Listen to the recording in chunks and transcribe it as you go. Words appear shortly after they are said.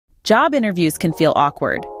Job interviews can feel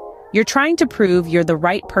awkward. You're trying to prove you're the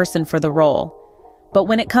right person for the role. But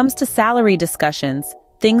when it comes to salary discussions,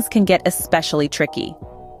 things can get especially tricky.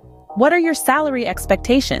 What are your salary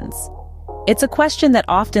expectations? It's a question that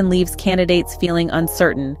often leaves candidates feeling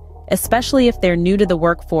uncertain, especially if they're new to the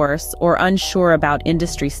workforce or unsure about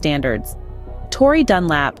industry standards. Tori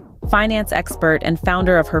Dunlap, finance expert and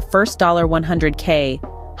founder of her first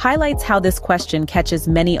 $100K, highlights how this question catches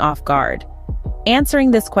many off guard. Answering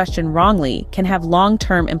this question wrongly can have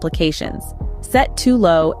long-term implications. Set too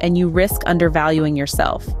low and you risk undervaluing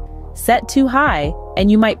yourself. Set too high and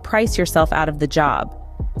you might price yourself out of the job.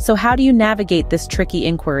 So how do you navigate this tricky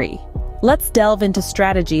inquiry? Let's delve into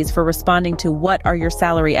strategies for responding to what are your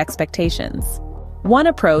salary expectations. One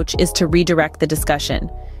approach is to redirect the discussion.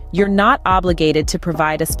 You're not obligated to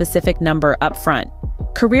provide a specific number upfront.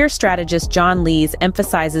 Career strategist John Lees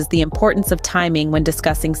emphasizes the importance of timing when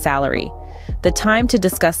discussing salary. The time to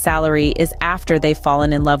discuss salary is after they've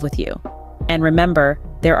fallen in love with you. And remember,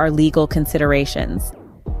 there are legal considerations.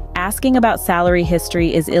 Asking about salary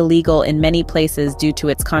history is illegal in many places due to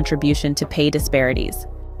its contribution to pay disparities.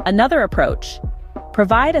 Another approach: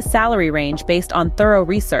 provide a salary range based on thorough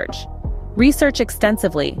research. Research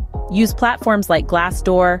extensively. Use platforms like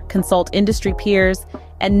Glassdoor, consult industry peers,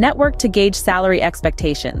 and network to gauge salary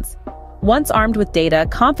expectations. Once armed with data,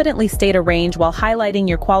 confidently state a range while highlighting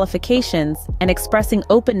your qualifications and expressing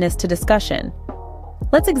openness to discussion.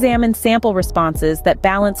 Let's examine sample responses that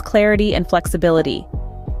balance clarity and flexibility.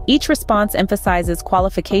 Each response emphasizes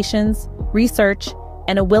qualifications, research,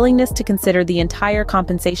 and a willingness to consider the entire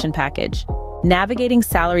compensation package. Navigating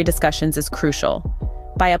salary discussions is crucial.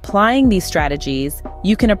 By applying these strategies,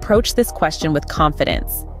 you can approach this question with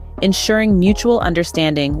confidence, ensuring mutual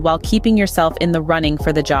understanding while keeping yourself in the running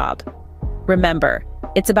for the job. Remember,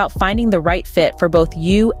 it's about finding the right fit for both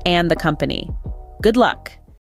you and the company. Good luck!